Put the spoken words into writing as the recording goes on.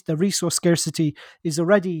The resource scarcity is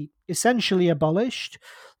already essentially abolished,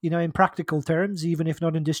 in practical terms, even if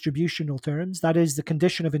not in distributional terms. That is the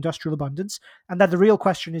condition of industrial abundance. And that the real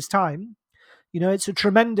question is time. It's a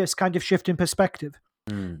tremendous kind of shift in perspective.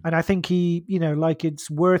 Mm. And I think it's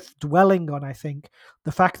worth dwelling on, I think,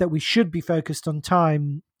 the fact that we should be focused on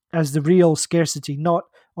time as the real scarcity, not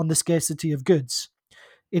on the scarcity of goods.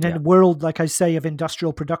 In Yeah. a world, like I say, of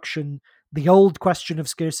industrial production, the old question of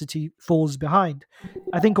scarcity falls behind.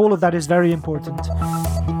 I think all of that is very important.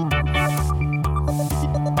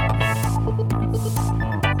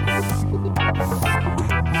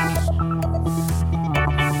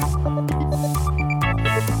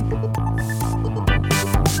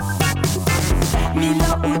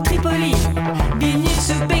 Milan ou Tripoli, Vilnius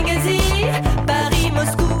ou Benghazi, Paris,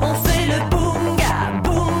 Moscou, on fait le boonga,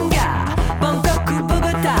 boonga. Bangkok ou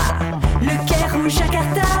Bogota, Le Caire ou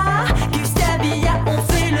Jakarta, Gustavia, on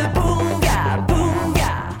fait le boonga,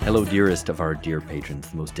 boonga. Hello, dearest of our dear patrons,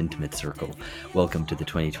 the most intimate circle. Welcome to the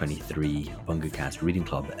 2023 BungaCast Reading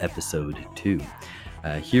Club, Episode 2.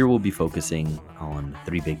 Here we'll be focusing on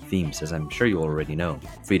three big themes, as I'm sure you already know: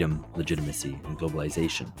 freedom, legitimacy, and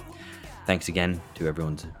globalization. Thanks again to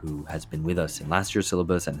everyone who has been with us in last year's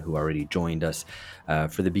syllabus and who already joined us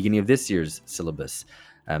for the beginning of this year's syllabus.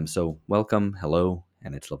 So welcome, hello,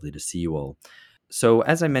 and it's lovely to see you all. So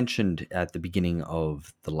as I mentioned at the beginning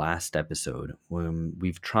of the last episode,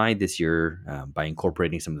 we've tried this year by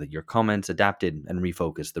incorporating some of your comments, adapted and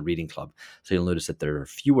refocused the reading club. So you'll notice that there are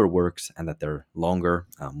fewer works and that they're longer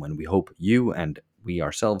when we hope you and we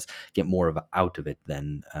ourselves get more out of it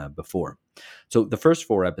than before. So the first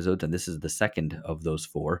four episodes, and this is the second of those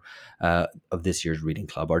four of this year's reading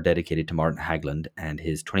club, are dedicated to Martin Hägglund and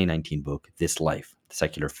his 2019 book, This Life,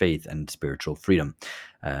 Secular Faith and Spiritual Freedom.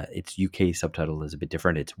 Its UK subtitle is a bit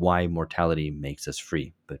different. It's Why Mortality Makes Us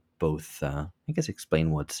Free, but both, I guess,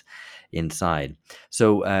 explain what's inside.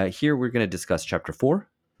 So here we're going to discuss Chapter 4,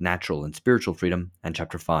 Natural and Spiritual Freedom, and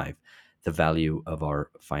Chapter 5, The Value of Our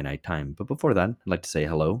Finite Time. But before that, I'd like to say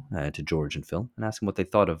hello to George and Phil and ask them what they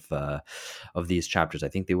thought of these chapters. I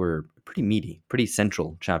think they were pretty meaty, pretty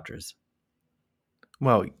central chapters.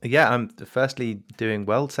 Well, yeah, I'm firstly doing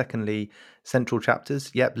well. Secondly, central chapters.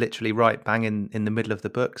 Yep, literally right bang in the middle of the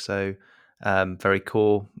book. So very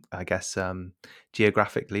core, I guess,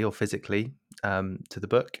 geographically or physically to the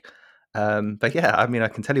book. But yeah, I mean, I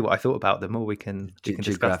can tell you what I thought about them, or we can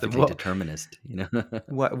discuss them. Determinist,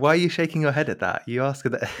 Why are you shaking your head at that? You ask,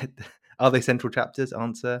 are they central chapters?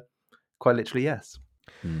 Answer, quite literally, yes.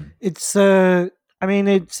 It's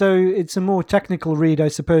it's a more technical read, I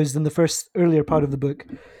suppose, than the earlier part of the book,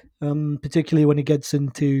 particularly when it gets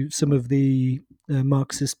into some of the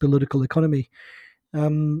Marxist political economy.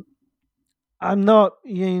 I'm not,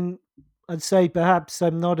 I'd say perhaps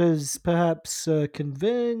I'm not as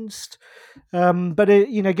convinced, but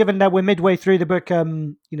given that we're midway through the book,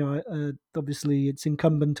 obviously it's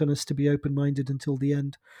incumbent on us to be open-minded until the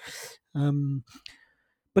end.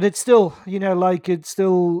 But it's still,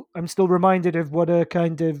 I'm still reminded of what a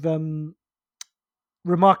kind of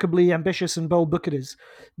remarkably ambitious and bold book it is,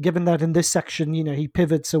 given that in this section, he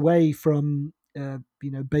pivots away from,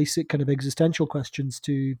 basic kind of existential questions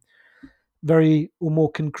to very or more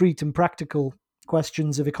concrete and practical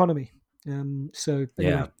questions of economy. So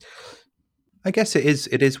anyway. Yeah. I guess it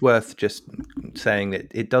is worth just saying that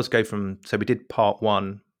it does go from, so we did part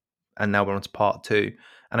 1 and now we're on to part 2.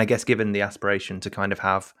 And I guess given the aspiration to kind of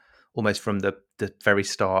have almost from the very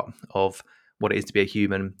start of what it is to be a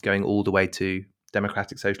human going all the way to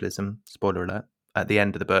democratic socialism, spoiler alert, at the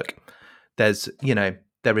end of the book, there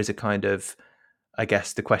is a kind of, I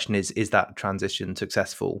guess the question is that transition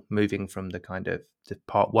successful, moving from the kind of the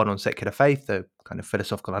part 1 on secular faith, the kind of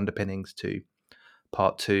philosophical underpinnings, to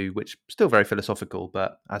part 2, which still very philosophical,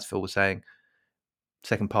 but as Phil was saying,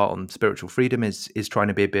 second part on spiritual freedom is trying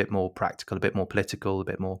to be a bit more practical, a bit more political, a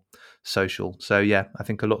bit more social. So yeah, I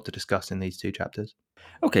think a lot to discuss in these two chapters.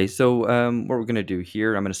 Okay, so what we're going to do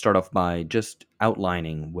here, I'm going to start off by just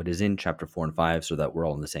outlining what is in Chapter 4 and 5 so that we're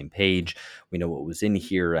all on the same page. We know what was in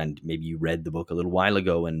here, and maybe you read the book a little while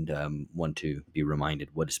ago and want to be reminded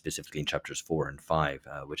what is specifically in Chapters 4 and 5,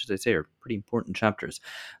 which, as I say, are pretty important chapters.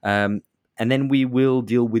 And then we will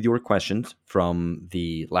deal with your questions from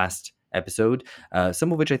the last episode,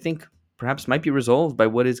 some of which I think perhaps might be resolved by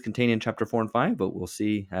what is contained in Chapter 4 and 5, but we'll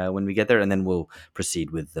see when we get there, and then we'll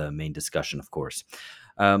proceed with the main discussion, of course.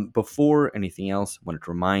 Before anything else, I wanted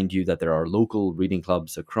to remind you that there are local reading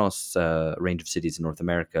clubs across a range of cities in North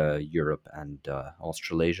America, Europe, and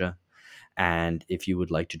Australasia. And if you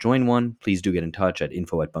would like to join one, please do get in touch at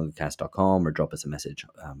info@bungacast.com or drop us a message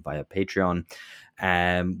via Patreon.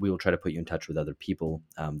 We will try to put you in touch with other people.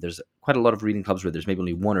 There's quite a lot of reading clubs where there's maybe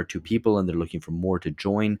only one or two people and they're looking for more to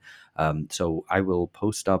join. So I will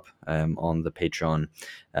post up on the Patreon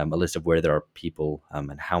a list of where there are people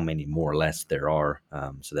and how many more or less there are,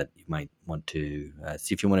 so that you might want to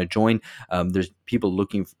see if you want to join. There's people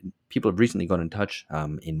looking. People have recently got in touch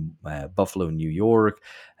in Buffalo, New York,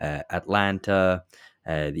 Atlanta,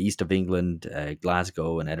 the east of England,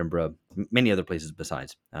 Glasgow, and Edinburgh, many other places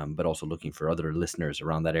besides, but also looking for other listeners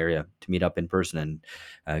around that area to meet up in person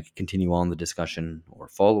and continue on the discussion or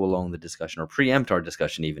follow along the discussion or preempt our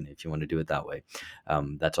discussion, even if you want to do it that way.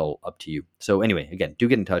 That's all up to you. So anyway, again, do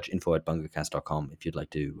get in touch, info@bungacast.com if you'd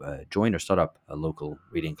like to join or start up a local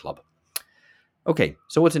reading club. Okay,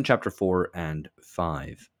 so what's in chapter 4 and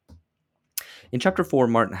 5? In chapter 4,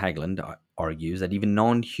 Martin Hagland argues that even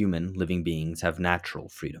non-human living beings have natural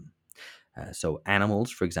freedom. So animals,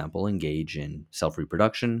 for example, engage in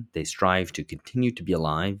self-reproduction, they strive to continue to be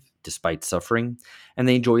alive despite suffering, and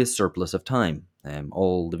they enjoy a surplus of time.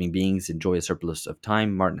 All living beings enjoy a surplus of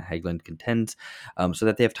time, Martin Hagland contends, so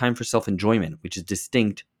that they have time for self-enjoyment, which is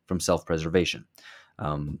distinct from self-preservation.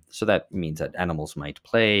 So that means that animals might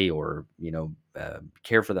play or,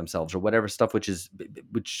 care for themselves or whatever stuff which is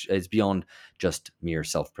beyond just mere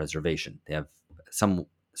self-preservation. They have some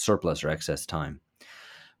surplus or excess time.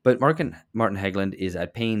 But Martin Hagland is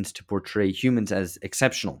at pains to portray humans as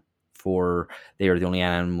exceptional, for they are the only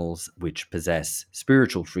animals which possess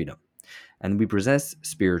spiritual freedom. And we possess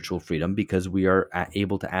spiritual freedom because we are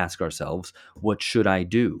able to ask ourselves, what should I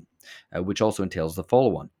do? Which also entails the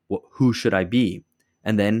follow-on. Who should I be?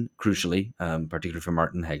 And then, crucially, particularly for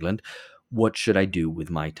Martin Hagland, what should I do with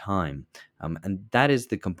my time? And that is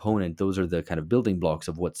the component, those are the kind of building blocks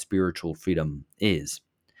of what spiritual freedom is.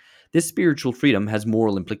 This spiritual freedom has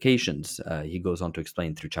moral implications, he goes on to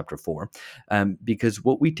explain through chapter 4, because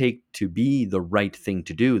what we take to be the right thing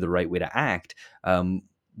to do, the right way to act,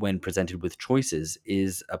 when presented with choices,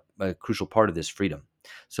 is a crucial part of this freedom.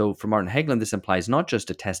 So for Martin Hagland, this implies not just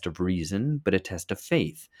a test of reason, but a test of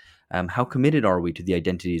faith. How committed are we to the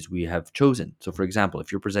identities we have chosen? So, for example, if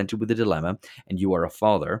you're presented with a dilemma and you are a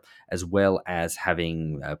father, as well as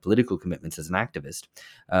having political commitments as an activist,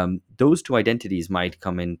 those two identities might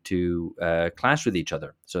come into clash with each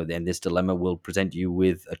other. So then this dilemma will present you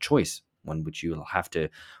with a choice, one which you'll have to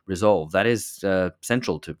resolve. That is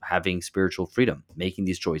central to having spiritual freedom, making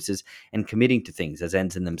these choices and committing to things as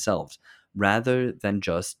ends in themselves, rather than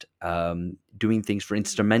just doing things for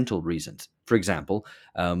instrumental reasons. For example,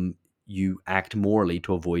 you act morally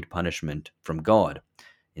to avoid punishment from God,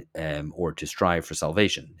 or to strive for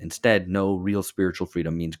salvation. Instead, no, real spiritual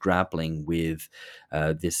freedom means grappling with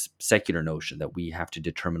this secular notion that we have to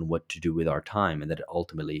determine what to do with our time and that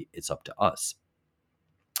ultimately it's up to us.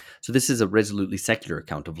 So this is a resolutely secular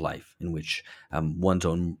account of life in which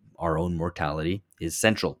our own mortality is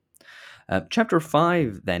central. Chapter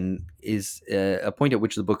 5 then is a point at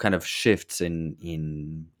which the book kind of shifts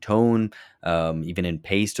in tone, even in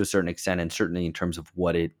pace to a certain extent, and certainly in terms of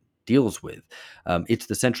what it deals with. It's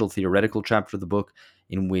the central theoretical chapter of the book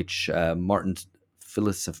in which Martin's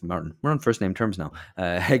Martin, we're on first name terms now.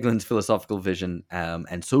 Hegland's philosophical vision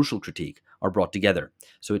and social critique are brought together.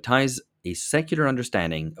 So it ties a secular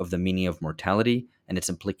understanding of the meaning of mortality and its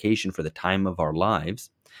implication for the time of our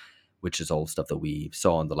lives, which is all stuff that we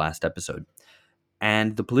saw in the last episode,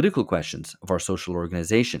 and the political questions of our social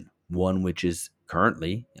organization, one which is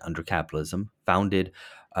currently, under capitalism, founded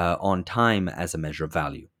on time as a measure of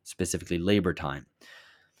value, specifically labor time.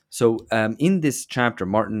 So in this chapter,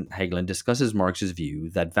 Martin Hagland discusses Marx's view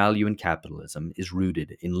that value in capitalism is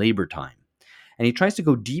rooted in labor time. And he tries to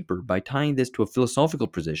go deeper by tying this to a philosophical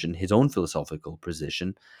position, his own philosophical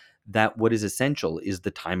position, that what is essential is the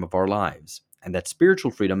time of our lives, and that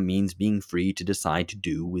spiritual freedom means being free to decide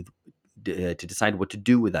to decide what to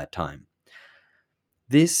do with that time.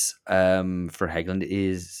 This, for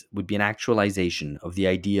Hegland, would be an actualization of the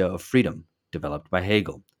idea of freedom developed by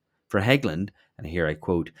Hegel. For Hegland, and here I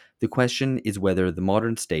quote, the question is whether the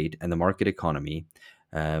modern state and the market economy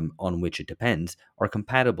on which it depends are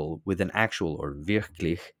compatible with an actual or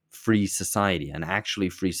wirklich free society, an actually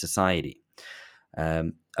free society.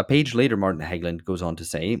 A page later, Martin Hagland goes on to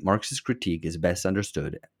say, Marx's critique is best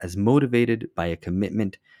understood as motivated by a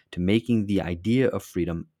commitment to making the idea of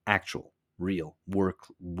freedom actual, real,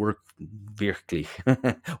 wirklich,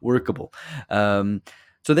 workable.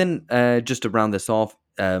 So then, just to round this off,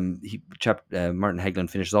 Martin Hagland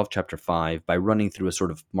finishes off chapter 5 by running through a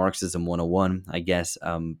sort of Marxism 101, I guess,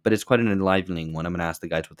 but it's quite an enlivening one. I'm going to ask the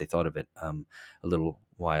guys what they thought of it a little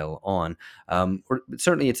while on. Or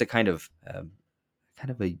certainly it's a kind of kind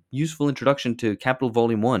of a useful introduction to Capital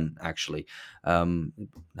Volume 1, actually.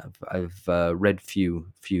 I've read few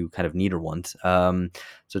kind of neater ones, so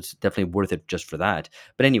it's definitely worth it just for that.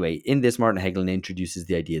 But anyway, in this, Martin Hagelin introduces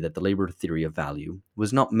the idea that the labor theory of value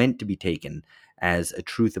was not meant to be taken as a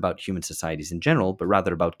truth about human societies in general, but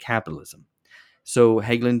rather about capitalism. So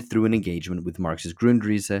Hagelin, through an engagement with Marx's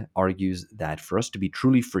Grundrisse, argues that for us to be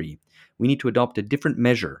truly free, we need to adopt a different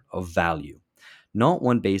measure of value, not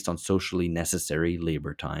one based on socially necessary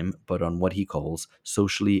labor time, but on what he calls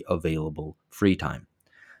socially available free time.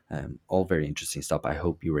 All very interesting stuff. I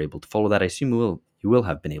hope you were able to follow that. I assume you will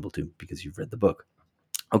have been able to because you've read the book.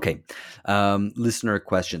 Okay, listener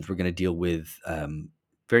questions. We're going to deal with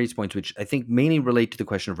various points which I think mainly relate to the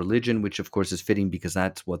question of religion, which of course is fitting because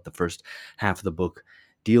that's what the first half of the book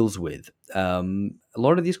deals with. A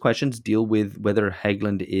lot of these questions deal with whether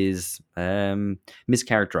Hagelin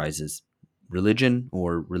mischaracterizes religion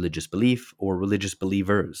or religious belief or religious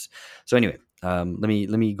believers. So anyway, let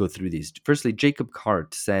me go through these. Firstly, Jacob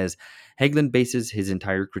Cart says Hagelin bases his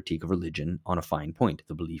entire critique of religion on a fine point: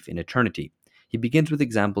 the belief in eternity. He begins with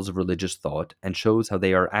examples of religious thought and shows how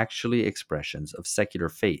they are actually expressions of secular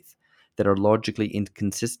faith that are logically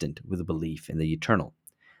inconsistent with a belief in the eternal.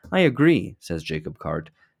 I agree, says Jacob Cart,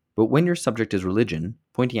 but when your subject is religion,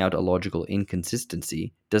 pointing out a logical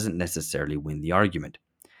inconsistency doesn't necessarily win the argument.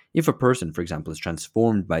 If a person, for example, is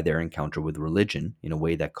transformed by their encounter with religion in a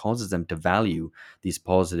way that causes them to value these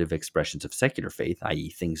positive expressions of secular faith,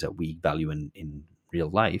 i.e. things that we value in real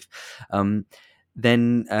life,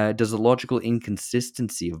 then does the logical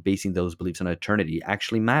inconsistency of basing those beliefs on eternity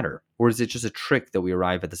actually matter? Or is it just a trick that we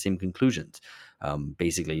arrive at the same conclusions?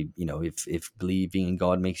 Basically, if believing in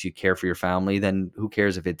God makes you care for your family, then who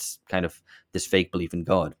cares if it's kind of this fake belief in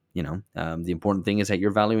God? The important thing is that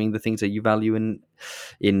you're valuing the things that you value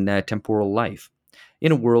in temporal life.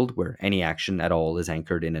 In a world where any action at all is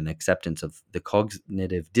anchored in an acceptance of the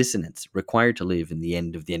cognitive dissonance required to live in the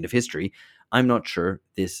end of history, I'm not sure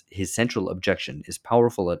his central objection is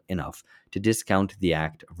powerful enough to discount the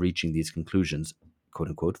act of reaching these conclusions, quote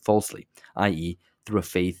unquote, falsely, i.e., through a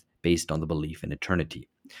faith based on the belief in eternity.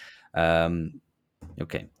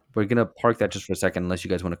 Okay, we're going to park that just for a second, unless you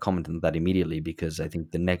guys want to comment on that immediately, because I think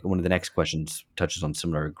one of the next questions touches on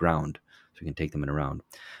similar ground, so we can take them in a round.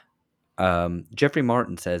 Jeffrey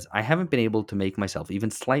Martin says, I haven't been able to make myself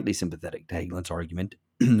even slightly sympathetic to Hagelin's argument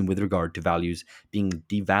with regard to values being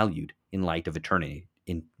devalued in light of eternity,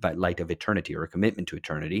 or a commitment to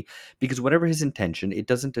eternity, because whatever his intention, it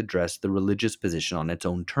doesn't address the religious position on its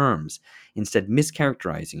own terms, instead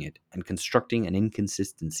mischaracterizing it and constructing an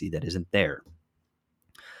inconsistency that isn't there.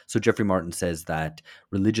 So Jeffrey Martin says that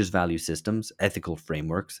religious value systems, ethical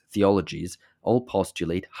frameworks, theologies, all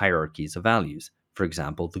postulate hierarchies of values. For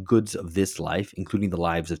example, the goods of this life, including the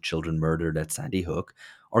lives of children murdered at Sandy Hook,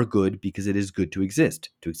 are good because it is good to exist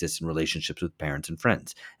in relationships with parents and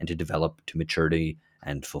friends, and to develop to maturity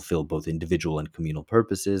and fulfill both individual and communal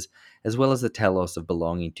purposes, as well as the telos of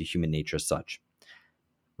belonging to human nature as such.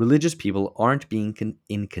 Religious people aren't being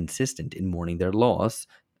inconsistent in mourning their loss,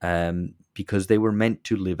 because they were meant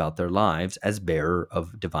to live out their lives as bearer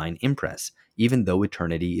of divine impress, even though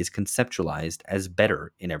eternity is conceptualized as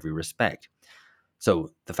better in every respect.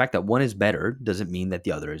 So the fact that one is better doesn't mean that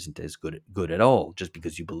the other isn't as good at all. Just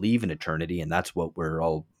because you believe in eternity and that's what we're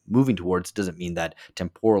all moving towards doesn't mean that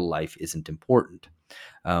temporal life isn't important.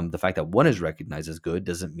 The fact that one is recognized as good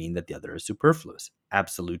doesn't mean that the other is superfluous.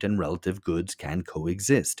 Absolute and relative goods can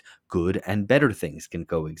coexist. Good and better things can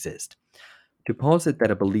coexist. To posit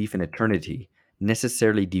that a belief in eternity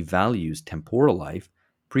necessarily devalues temporal life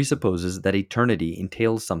presupposes that eternity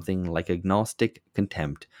entails something like agnostic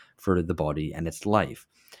contempt for the body and its life.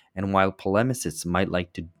 And while polemicists might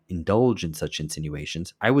like to indulge in such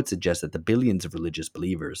insinuations, I would suggest that the billions of religious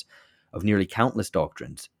believers of nearly countless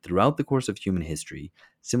doctrines throughout the course of human history,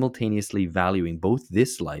 simultaneously valuing both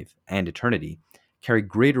this life and eternity, carry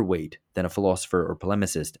greater weight than a philosopher or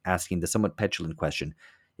polemicist asking the somewhat petulant question,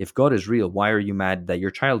 if God is real, why are you mad that your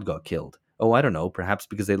child got killed? Oh, I don't know, perhaps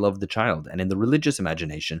because they love the child, and in the religious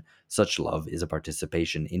imagination, such love is a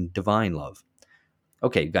participation in divine love.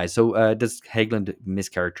 Okay, guys, so does Hagelin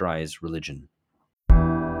mischaracterize religion?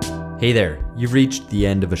 Hey there, you've reached the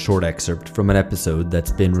end of a short excerpt from an episode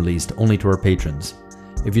that's been released only to our patrons.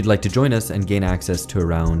 If you'd like to join us and gain access to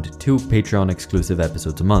around 2 Patreon-exclusive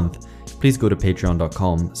episodes a month, please go to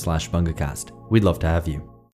patreon.com/bungacast. We'd love to have you.